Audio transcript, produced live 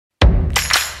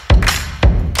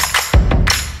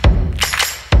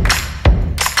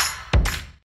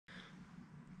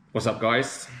What's up,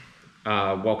 guys?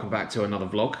 Welcome back to another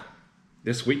vlog.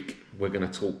 This week we're going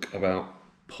to talk about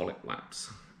Polyplabs,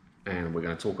 and we're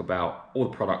going to talk about all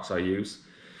the products I use,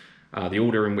 the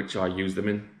order in which I use them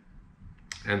in,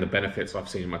 and the benefits I've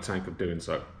seen in my tank of doing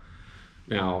so.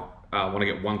 Now, I want to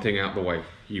get one thing out of the way.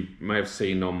 You may have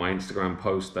seen on my Instagram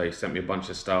post they sent me a bunch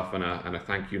of stuff and a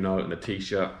thank you note and a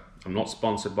t-shirt. I'm not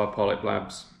sponsored by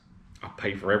Polyplabs. I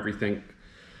pay for everything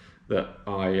that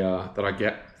I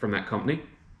get from that company,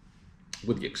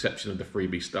 with the exception of the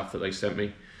freebie stuff that they sent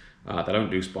me. They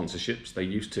don't do sponsorships. They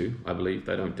used to, I believe.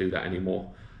 They don't do that anymore.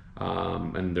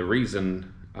 And the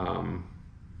reason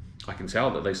I can tell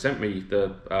that they sent me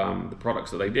the products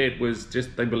that they did was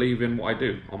just they believe in what I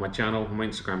do on my channel, on my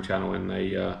Instagram channel, and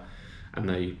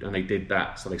they did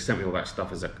that. So they sent me all that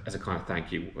stuff as a kind of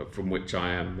thank you, from which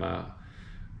I am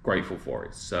grateful for.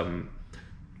 It's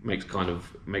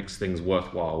makes things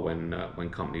worthwhile when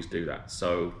companies do that.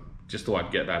 So just thought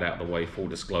I'd get that out of the way, full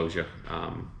disclosure.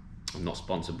 I'm not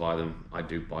sponsored by them. I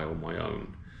do buy all my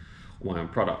own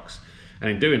products, and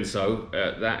in doing so,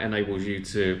 that enables you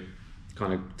to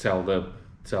kind of tell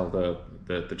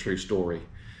the true story.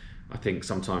 I think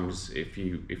sometimes if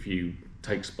you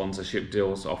take sponsorship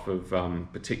deals off of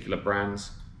particular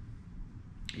brands,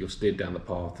 you're steered down the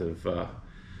path of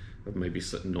maybe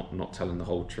not telling the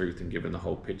whole truth and giving the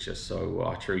whole picture. So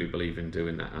I truly believe in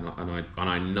doing that, and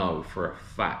I know for a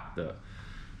fact that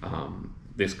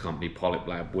this company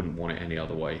Polyplab wouldn't want it any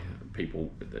other way.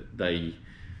 People, they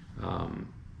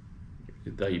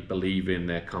believe in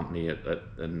their company,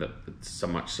 and so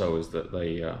much so is that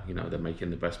they they're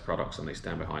making the best products and they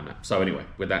stand behind that. So anyway,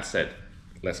 with that said,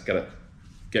 let's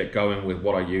get going with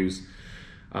what I use,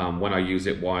 when I use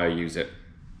it, why I use it.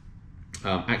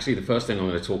 Actually, the first thing I'm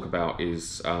going to talk about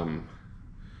is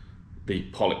the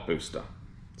polyp booster.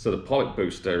 So the polyp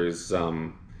booster is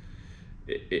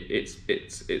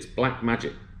it's black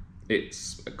magic.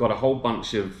 It's got a whole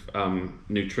bunch of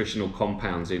nutritional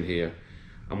compounds in here,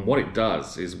 and what it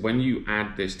does is when you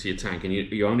add this to your tank, and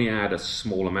you only add a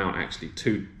small amount, actually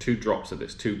two drops of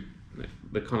this,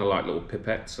 they're kind of like little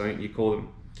pipettes, I think you call them.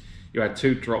 You add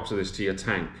 2 drops of this to your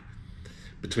tank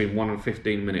between 1 and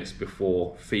 15 minutes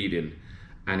before feeding,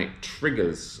 and it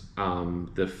triggers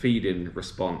the feeding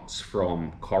response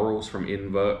from corals, from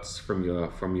inverts, from your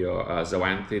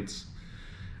zoanthids.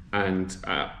 And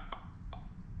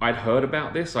I'd heard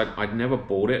about this. I'd never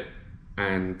bought it,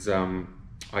 and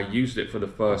I used it for the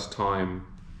first time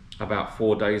about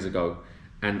 4 days ago,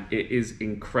 and it is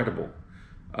incredible.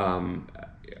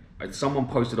 Someone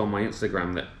posted on my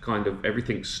Instagram that kind of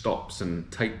everything stops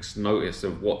and takes notice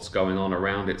of what's going on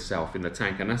around itself in the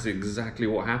tank, and that's exactly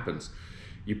what happens.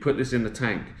 You put this in the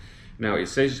tank. Now it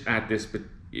says add this, but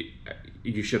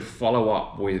you should follow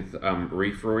up with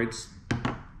Reefroids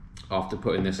after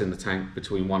putting this in the tank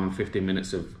between 1 and 15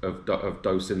 minutes of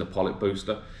dosing the polyp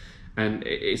booster, and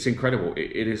it's incredible.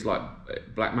 It is like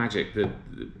black magic. The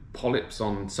polyps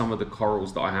on some of the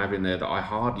corals that I have in there that I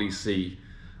hardly see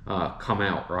come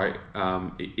out, right?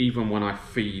 Even when I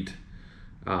feed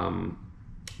the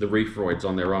Reefroids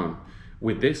on their own.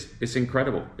 With this, it's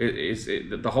incredible.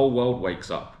 The whole world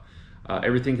wakes up.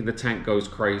 Everything in the tank goes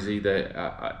crazy.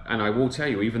 And I will tell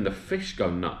you, even the fish go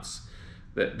nuts.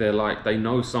 They're like, they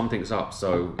know something's up.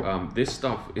 So this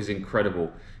stuff is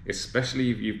incredible, especially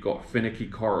if you've got finicky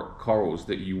corals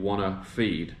that you want to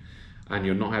feed and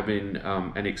you're not having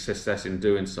any success in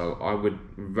doing so. I would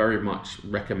very much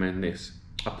recommend this.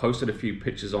 I posted a few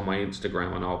pictures on my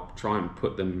Instagram, and I'll try and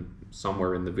put them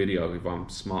somewhere in the video if I'm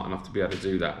smart enough to be able to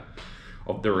do that,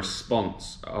 of the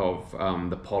response of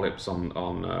the polyps on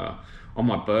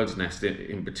my bird's nest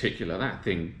in particular. That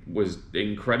thing was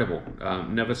incredible.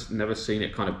 Never seen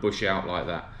it kind of bush out like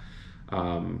that.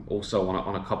 Also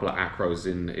on a couple of acros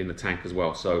in the tank as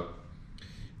well. So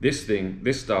this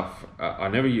stuff, I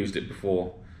never used it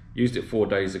before. Used it 4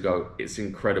 days ago. It's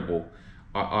incredible.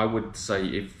 I would say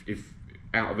if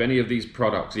out of any of these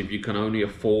products, if you can only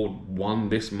afford one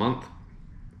this month,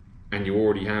 and you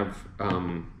already have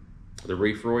the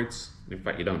Reefroids. In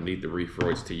fact, you don't need the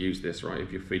Reefroids to use this, right?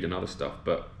 If you're feeding other stuff,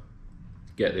 but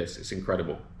get this, it's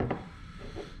incredible.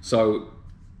 So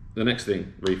the next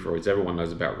thing, Reefroids. Everyone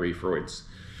knows about Reefroids.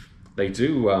 They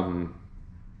do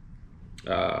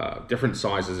different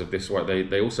sizes of this.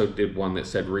 They also did one that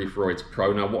said Reefroids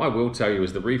Pro. Now, what I will tell you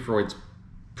is the Reefroids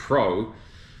Pro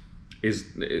is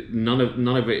none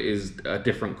of it is a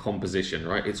different composition,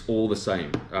 right? It's all the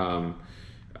same.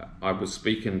 I was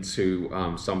speaking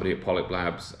to somebody at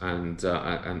Polyplabs,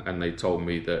 and they told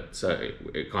me that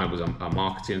it kind of was a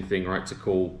marketing thing, right, to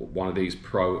call one of these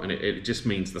Pro, and it just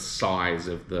means the size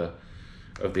of the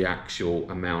of the actual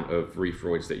amount of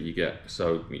reefroids that you get.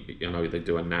 So you know, they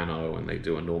do a nano and they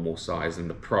do a normal size, and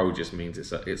the pro just means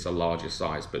it's a larger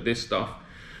size. But this stuff,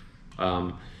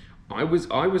 I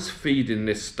was feeding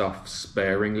this stuff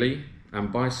sparingly,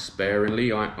 and by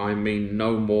sparingly I mean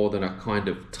no more than a kind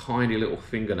of tiny little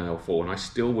fingernail full, and I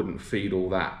still wouldn't feed all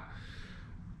that.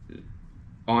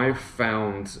 I've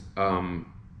found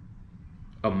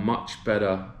a much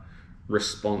better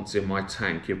response in my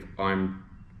tank if I'm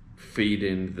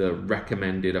feeding the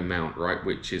recommended amount, right,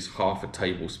 which is half a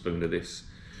tablespoon of this.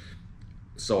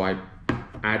 So I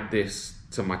add this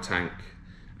to my tank,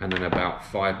 and then about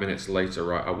 5 minutes later,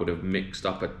 right, I would have mixed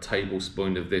up a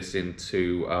tablespoon of this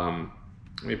into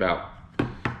maybe about,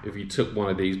 if you took one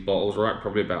of these bottles, right,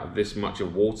 probably about this much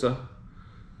of water.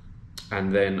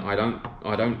 And then I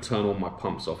don't turn all my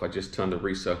pumps off. I just turn the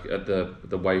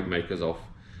the wave makers off,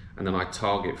 and then I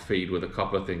target feed with a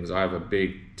couple of things. I have a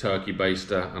big turkey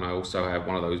baster, and I also have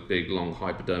one of those big long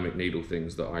hypodermic needle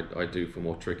things that I do for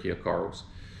more trickier corals.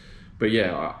 But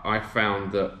yeah, I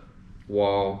found that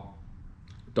while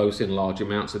dosing large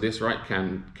amounts of this, right,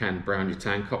 can brown your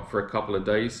tank up for a couple of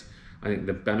days, I think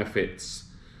the benefits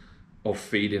of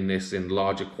feeding this in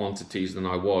larger quantities than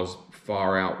I was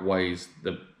far outweighs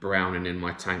the browning in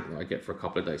my tank that I get for a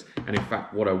couple of days. And in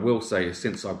fact, what I will say is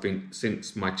since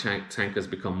my tank has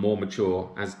become more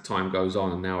mature as time goes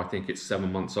on, and now I think it's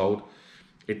 7 months old,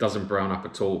 it doesn't brown up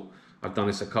at all. I've done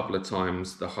this a couple of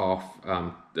times,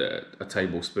 a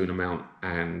tablespoon amount,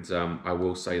 and I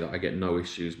will say that I get no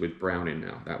issues with browning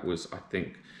now. That was, I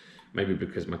think, maybe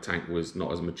because my tank was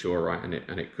not as mature, right, and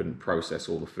it couldn't process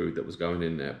all the food that was going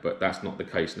in there, but that's not the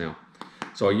case now.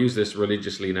 So I use this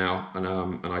religiously now, and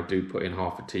I do put in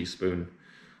half a teaspoon,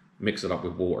 mix it up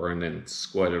with water, and then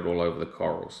squirt it all over the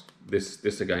corals.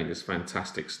 This again is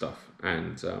fantastic stuff,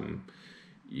 and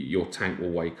your tank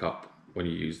will wake up when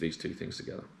you use these two things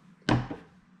together.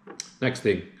 Next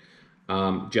thing,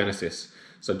 Genesis.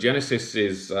 So Genesis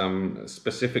is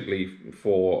specifically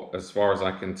for, as far as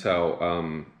I can tell,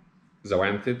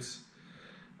 zoanthids.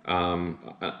 And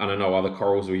I know other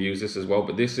corals will use this as well,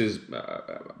 but this is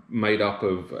made up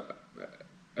of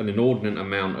an inordinate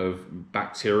amount of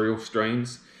bacterial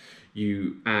strains.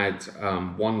 You add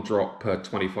 1 drop per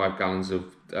 25 gallons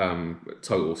of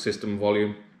total system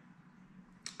volume.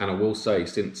 And I will say,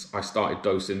 since I started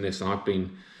dosing this, and I've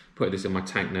been putting this in my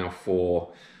tank now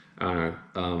for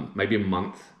maybe a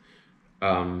month,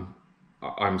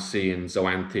 I'm seeing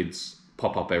zoanthids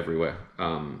pop up everywhere.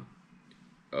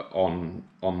 On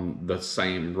the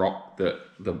same rock that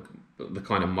the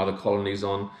kind of mother colony's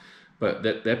on, but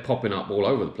they're popping up all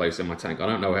over the place in my tank. I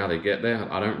don't know how they get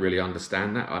there. I don't really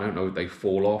understand that. I don't know if they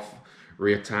fall off,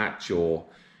 reattach, or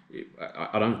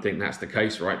I don't think that's the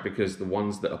case, right? Because the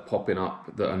ones that are popping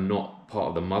up that are not part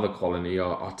of the mother colony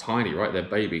are tiny, right? They're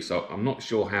babies. So I'm not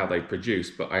sure how they produce,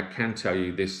 but I can tell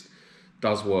you this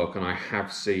does work, and I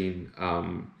have seen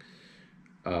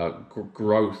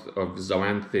growth of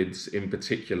zoanthids in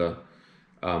particular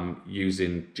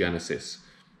using Genesis.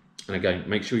 And again,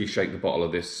 make sure you shake the bottle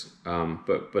of this,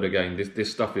 but again,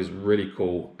 this stuff is really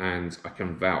cool, and I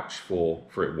can vouch for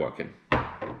it working.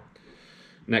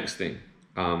 Next thing,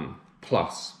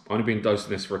 Plus. I've only been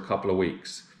dosing this for a couple of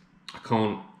weeks. I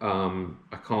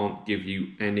can't give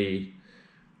you any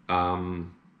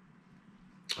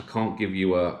I can't give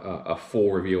you a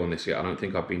full review on this yet. I don't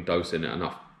think I've been dosing it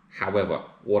enough. However,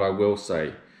 what I will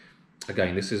say,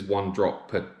 again, this is 1 drop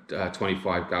per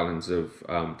 25 gallons of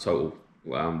total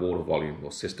water volume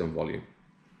or system volume.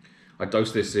 I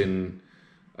dose this in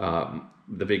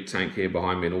the big tank here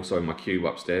behind me, and also in my cube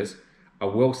upstairs. I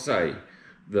will say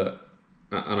that,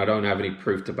 and I don't have any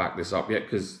proof to back this up yet,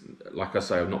 because like I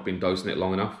say, I've not been dosing it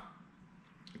long enough.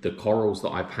 The corals that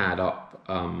I've had up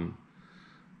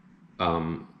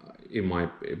in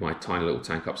my tiny little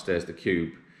tank upstairs, the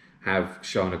cube, have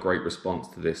shown a great response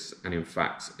to this. And in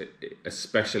fact,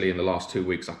 especially in the last 2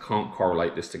 weeks, I can't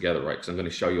correlate this together, right? Because I'm going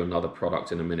to show you another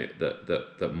product in a minute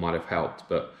that might have helped.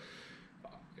 But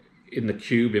in the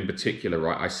cube in particular,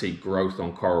 right, I see growth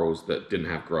on corals that didn't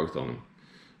have growth on them.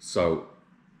 So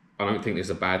I don't think it's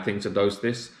a bad thing to dose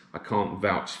this. I can't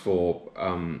vouch for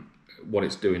what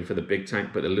it's doing for the big tank,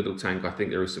 but the little tank, I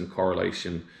think there is some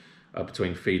correlation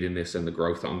between feeding this and the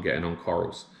growth that I'm getting on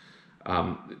corals.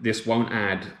 This won't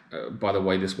add, by the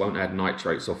way, this won't add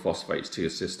nitrates or phosphates to your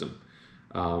system.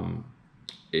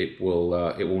 It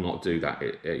will not do that.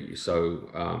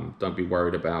 So don't be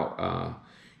worried about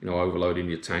overloading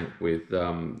your tank with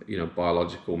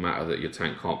biological matter that your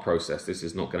tank can't process. This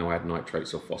is not going to add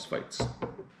nitrates or phosphates.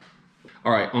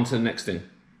 All right, on to the next thing.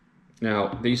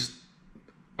 Now these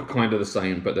are kind of the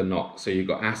same, but they're not. So you've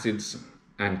got acids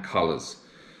and colors.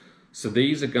 So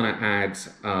these are going to add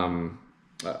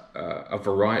a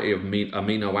variety of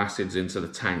amino acids into the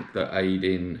tank that aid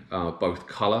in both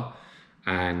color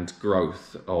and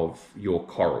growth of your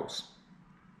corals.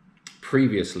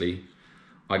 Previously,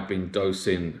 I'd been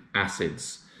dosing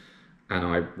acids, and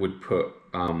I would put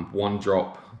 1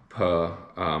 drop per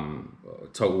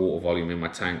total water volume in my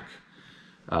tank,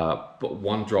 but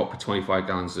 1 drop per 25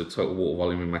 gallons of total water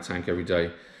volume in my tank every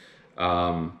day.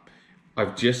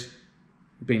 I've just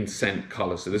been sent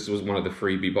color, so this was one of the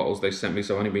freebie bottles they sent me,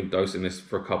 so I've only been dosing this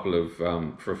for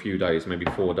a few days, maybe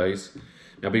 4 days.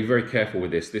 Now be very careful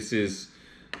with this. This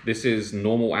is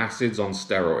normal acids on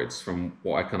steroids from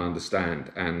what I can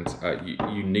understand, and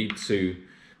you need to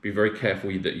be very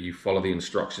careful that you follow the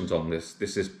instructions on this.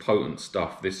 This is potent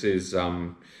stuff. This is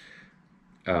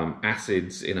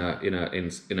acids in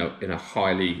a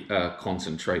highly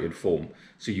concentrated form,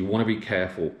 so you want to be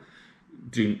careful.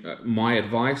 My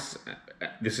advice,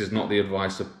 this is not the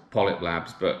advice of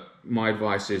Polyplabs, but my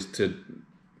advice is to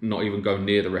not even go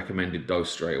near the recommended dose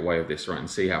straight away of this, right, and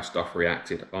see how stuff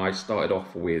reacted. I started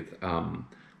off with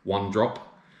 1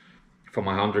 drop for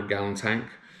my 100-gallon tank.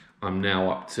 I'm now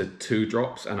up to 2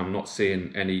 drops, and I'm not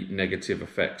seeing any negative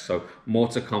effects. So more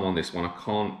to come on this one. I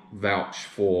can't vouch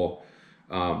for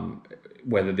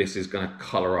whether this is going to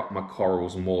color up my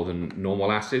corals more than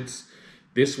normal acids.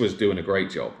 This was doing a great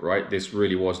job, right? This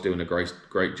really was doing a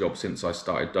great job since I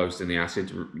started dosing the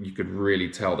acids. You could really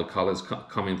tell the colors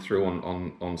coming through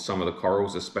on some of the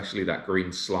corals, especially that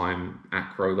green slime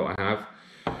acro that I have.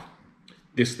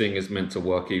 This thing is meant to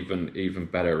work even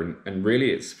better, and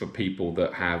really it's for people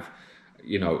that have,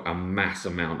 you know, a mass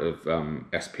amount of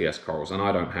SPS corals, and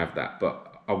I don't have that,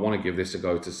 but I want to give this a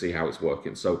go to see how it's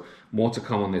working. So more to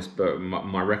come on this, but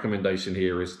my recommendation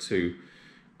here is to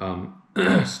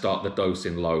start the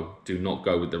dosing low. Do not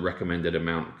go with the recommended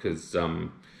amount, because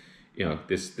you know,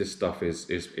 this stuff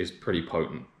is pretty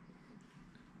potent.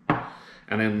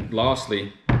 And then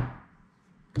lastly,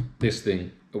 this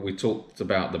thing, we talked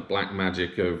about the black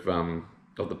magic of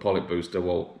the polyp booster.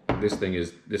 Well, this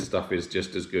stuff is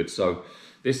just as good. So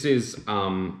this is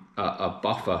a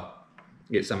buffer.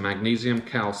 It's a magnesium,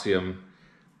 calcium,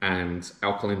 and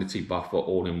alkalinity buffer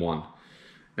all in one.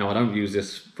 Now I don't use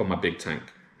this for my big tank,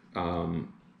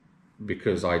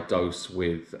 because I dose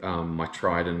with my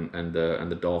Trident and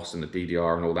the DOS and the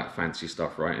DDR and all that fancy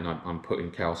stuff, right? And I'm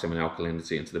putting calcium and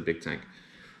alkalinity into the big tank.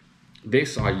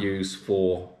 This I use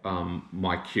for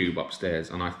my cube upstairs,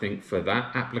 and I think for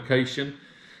that application,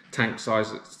 tank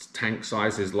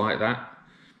sizes like that,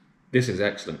 this is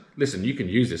excellent. Listen, you can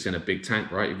use this in a big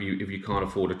tank, right? If you can't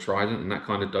afford a Trident and that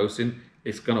kind of dosing,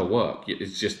 it's gonna work.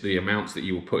 It's just the amounts that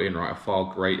you will put in, right, are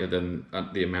far greater than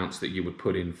the amounts that you would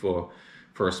put in for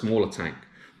a smaller tank.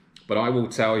 But I will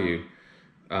tell you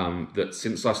that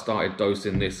since I started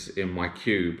dosing this in my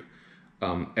cube,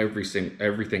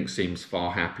 everything seems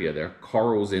far happier. There are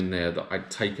corals in there that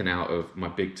I'd taken out of my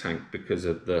big tank because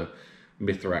of the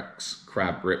Mithrax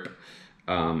crab rip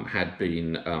had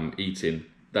been eaten.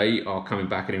 They are coming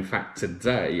back, and in fact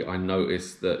today I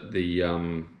noticed that the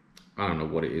I don't know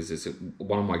what it is. It's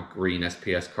one of my green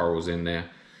SPS corals in there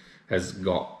has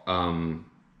got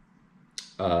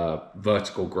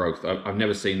vertical growth. I've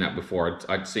never seen that before.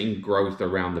 I'd seen growth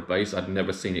around the base. I'd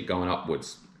never seen it going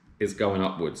upwards. It's going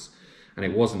upwards, and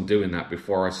it wasn't doing that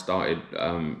before I started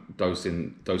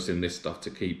dosing this stuff to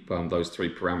keep those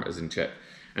 3 parameters in check.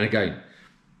 And again,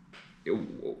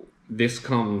 this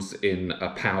comes in a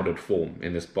powdered form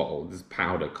in this bottle. This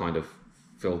powder kind of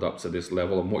filled up to this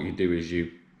level, and what you do is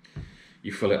you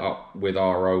fill it up with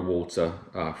RO water,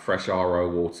 fresh RO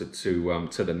water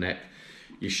to the neck.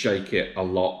 You shake it a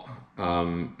lot,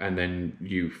 and then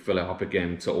you fill it up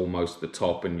again to almost the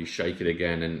top, and you shake it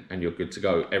again, and you're good to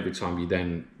go. Every time you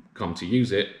then come to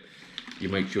use it, you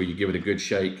make sure you give it a good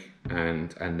shake,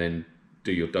 and then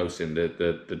do your dosing.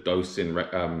 The dosing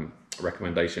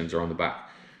recommendations are on the back.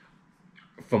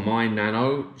 For my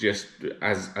nano, just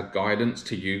as a guidance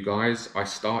to you guys, I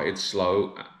started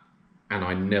slow, and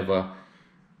I never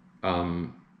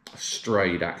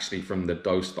strayed actually from the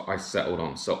dose that I settled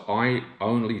on. So I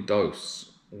only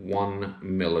dose 1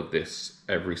 ml of this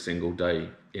every single day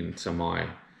into my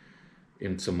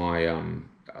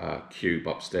cube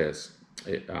upstairs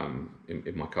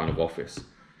in my kind of office.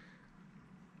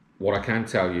 What I can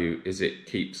tell you is it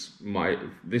keeps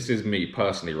this is me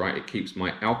personally, right? It keeps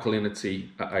my alkalinity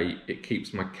at 8, it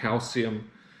keeps my calcium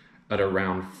at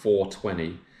around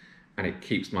 420, and it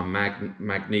keeps my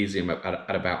magnesium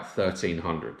at about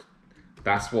 1300.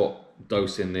 That's what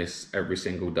dosing this every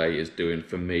single day is doing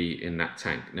for me in that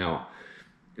tank. Now,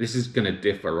 this is going to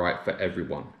differ, right, for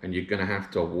everyone, and you're going to have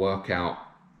to work out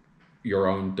your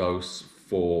own dose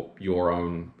for your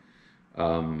own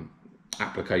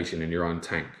application in your own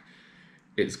tank.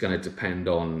 It's going to depend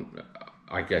on,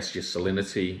 I guess, your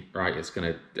salinity, right? It's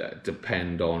going to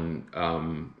depend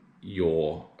on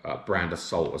your brand of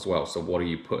salt as well. So what are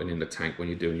you putting in the tank when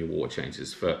you're doing your water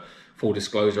changes? For full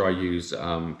disclosure, I use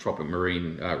Tropic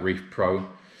Marine Reef Pro,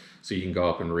 so you can go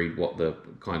up and read what the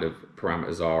kind of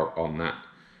parameters are on that.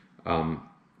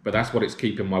 But that's what it's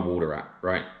keeping my water at,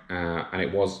 right? And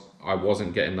I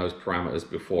wasn't getting those parameters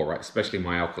before, right? Especially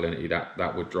my alkalinity,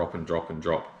 that would drop and drop and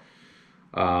drop.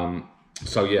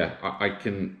 So yeah, I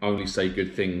can only say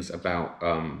good things about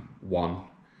one.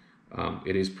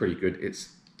 It is pretty good.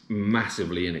 It's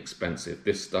massively inexpensive.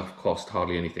 This stuff cost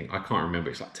hardly anything. I can't remember.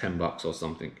 It's like $10 or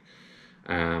something.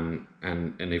 And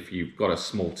if you've got a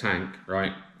small tank,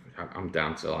 right? I'm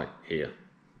down to like here,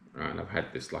 right? And I've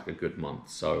had this like a good month.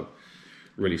 So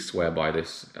really swear by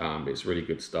this. It's really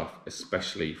good stuff,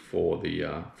 especially for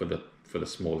the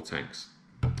smaller tanks.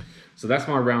 So that's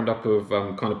my roundup of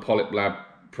kind of Polyplab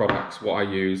products, what I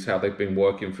use, how they've been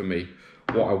working for me.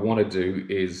 What I want to do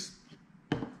is,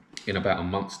 in about a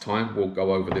month's time, we'll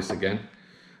go over this again,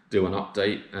 do an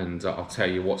update, and I'll tell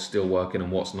you what's still working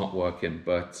and what's not working.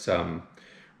 But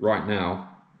right now,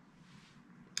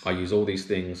 I use all these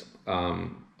things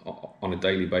on a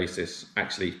daily basis.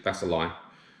 Actually, that's a lie.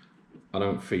 I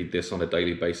don't feed this on a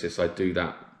daily basis. I do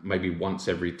that maybe once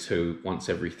every 2, once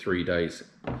every 3 days.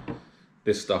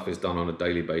 This stuff is done on a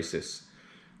daily basis.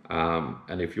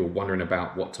 And if you're wondering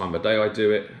about what time of day I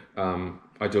do it,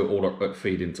 I do it all at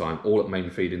feeding time, all at main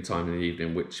feeding time in the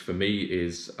evening, which for me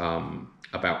is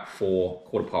about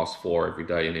 4:15 every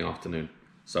day in the afternoon.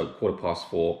 So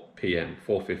 4:15 p.m.,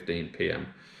 4:15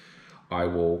 p.m. I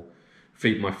will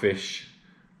feed my fish.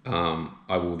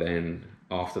 I will then,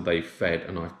 after they've fed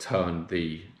and I've turned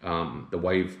the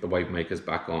wave makers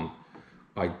back on,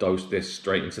 I dose this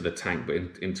straight into the tank, but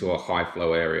into a high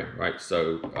flow area, right?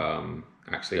 So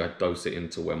actually I dose it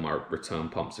into where my return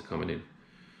pumps are coming in.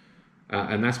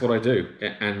 And that's what I do,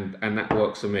 and that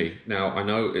works for me. Now, I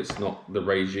know it's not, the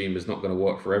regime is not going to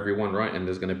work for everyone, right? And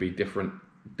there's going to be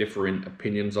differing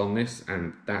opinions on this,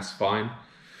 and that's fine.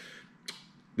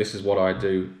 This is what I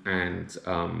do, and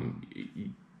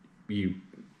you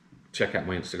check out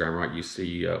my Instagram, right? You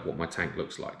see what my tank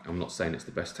looks like. I'm not saying it's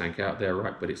the best tank out there,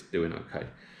 right? But it's doing okay.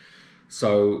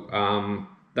 So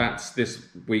that's this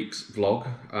week's vlog.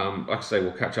 Like I say,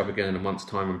 we'll catch up again in a month's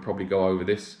time and probably go over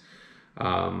this.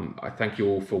 I thank you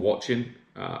all for watching.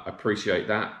 I appreciate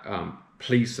that.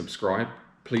 Please subscribe.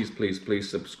 Please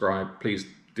subscribe. Please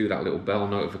do that little bell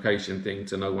notification thing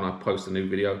to know when I post a new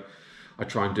video. I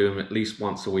try and do them at least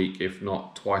once a week, if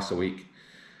not twice a week.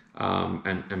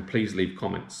 And please leave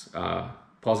comments,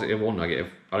 positive or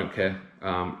negative, I don't care.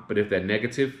 But if they're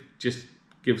negative, just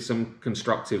give some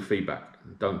constructive feedback.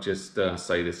 Don't just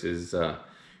say this is,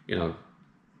 you know,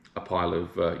 a pile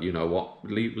of you know what.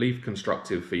 Leave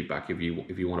constructive feedback if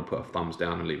you want to put a thumbs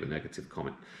down and leave a negative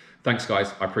comment. Thanks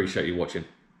guys, I appreciate you watching.